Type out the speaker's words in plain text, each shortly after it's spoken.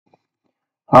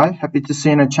Hi, happy to see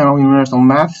you on the channel Universal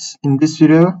Maths. In this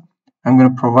video, I'm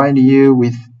going to provide you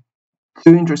with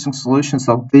two interesting solutions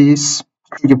of this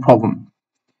tricky problem.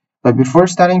 But before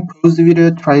starting, pause the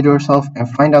video, try it yourself, and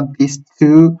find out these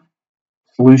two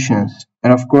solutions.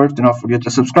 And of course, do not forget to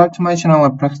subscribe to my channel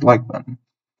and press the like button.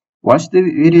 Watch the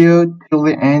video till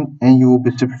the end, and you will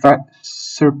be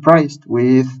surprised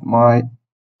with my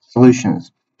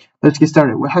solutions. Let's get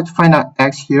started. We have to find out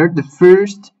x here. The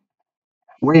first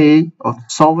way of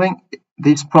solving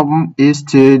this problem is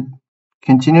to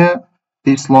continue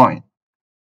this line.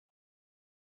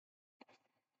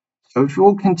 So if we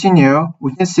will continue,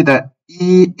 we can see that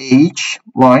EH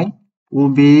line will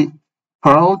be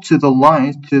parallel to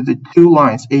the two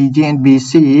lines AD and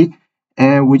BC,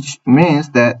 and which means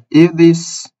that if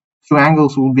these two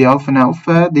angles will be alpha and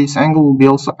alpha, this angle will be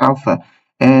also alpha.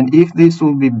 And if this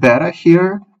will be beta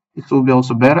here, it will be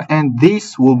also beta, and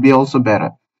this will be also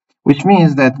beta, which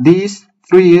means that these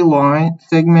three line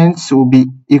segments will be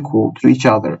equal to each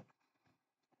other.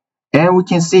 And we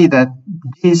can see that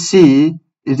DC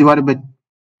is divided by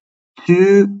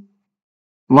two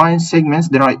line segments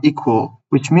that are equal,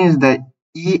 which means that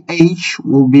EH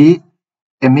will be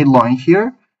a midline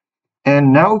here.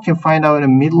 And now we can find out a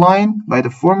midline by the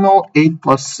formula 8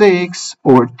 plus 6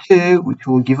 over 2, which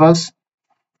will give us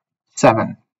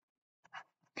 7.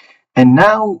 And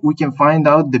now we can find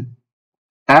out the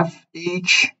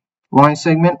FH line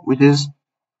segment, which is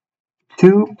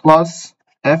 2 plus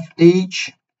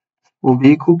FH will be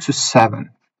equal to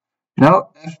 7. Now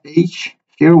FH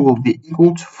here will be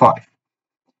equal to 5.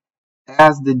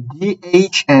 As the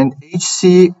DH and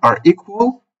HC are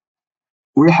equal,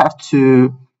 we have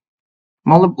to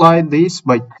multiply this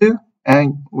by 2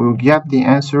 and we'll get the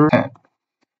answer 10.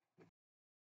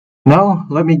 Now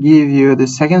let me give you the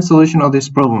second solution of this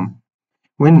problem.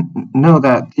 We know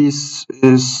that this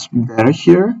is beta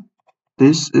here,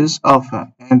 this is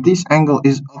alpha, and this angle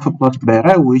is alpha plus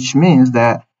beta, which means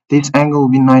that this angle will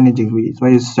be 90 degrees. Why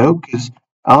is so? Because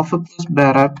alpha plus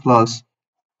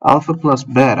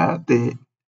beta, the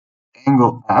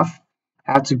angle F,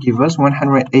 have to give us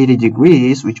 180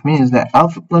 degrees, which means that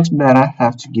alpha plus beta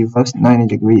have to give us 90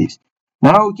 degrees.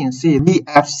 Now we can see the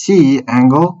FC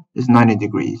angle is 90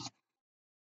 degrees.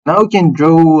 Now we can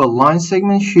draw a line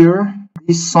segment here.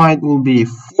 This side will be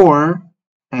 4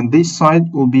 and this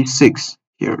side will be 6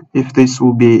 here. If this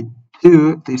will be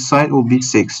 2, this side will be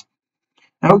 6.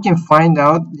 Now we can find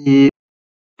out the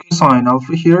cosine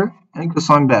alpha here and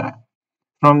cosine beta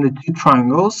from the two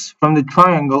triangles. From the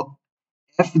triangle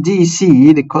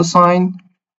FDC, the cosine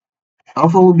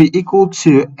alpha will be equal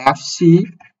to FC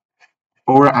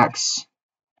over x.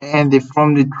 And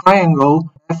from the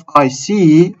triangle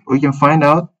FIC, we can find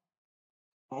out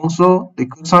also the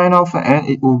cosine alpha, and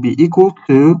it will be equal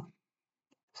to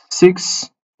 6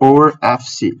 over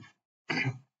FC.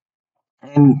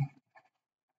 And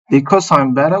the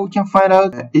cosine beta, we can find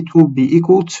out that it will be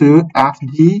equal to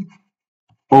FD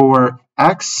over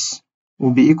x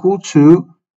will be equal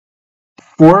to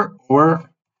 4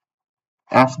 over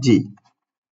FD.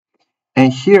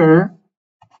 And here,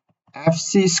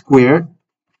 FC squared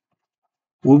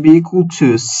will be equal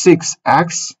to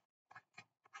 6x,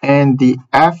 and the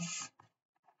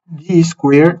FD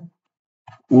squared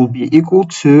will be equal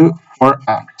to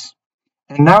 4x.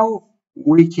 And now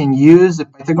we can use the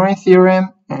Pythagorean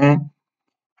theorem, and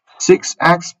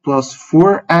 6x plus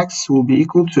 4x will be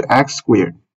equal to x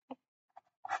squared.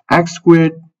 X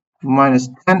squared minus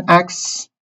 10x.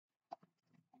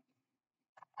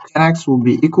 10x will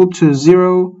be equal to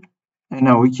 0. And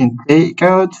now we can take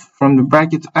out from the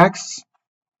bracket x.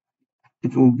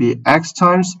 It will be x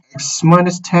times x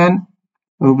minus 10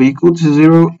 will be equal to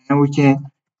 0. And we can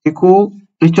equal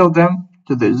each of them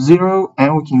to the 0.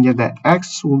 And we can get that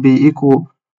x will be equal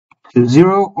to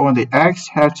 0, or the x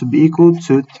has to be equal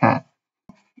to 10.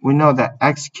 We know that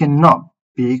x cannot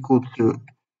be equal to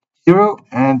 0,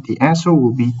 and the answer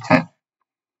will be 10.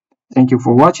 Thank you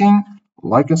for watching.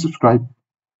 Like and subscribe.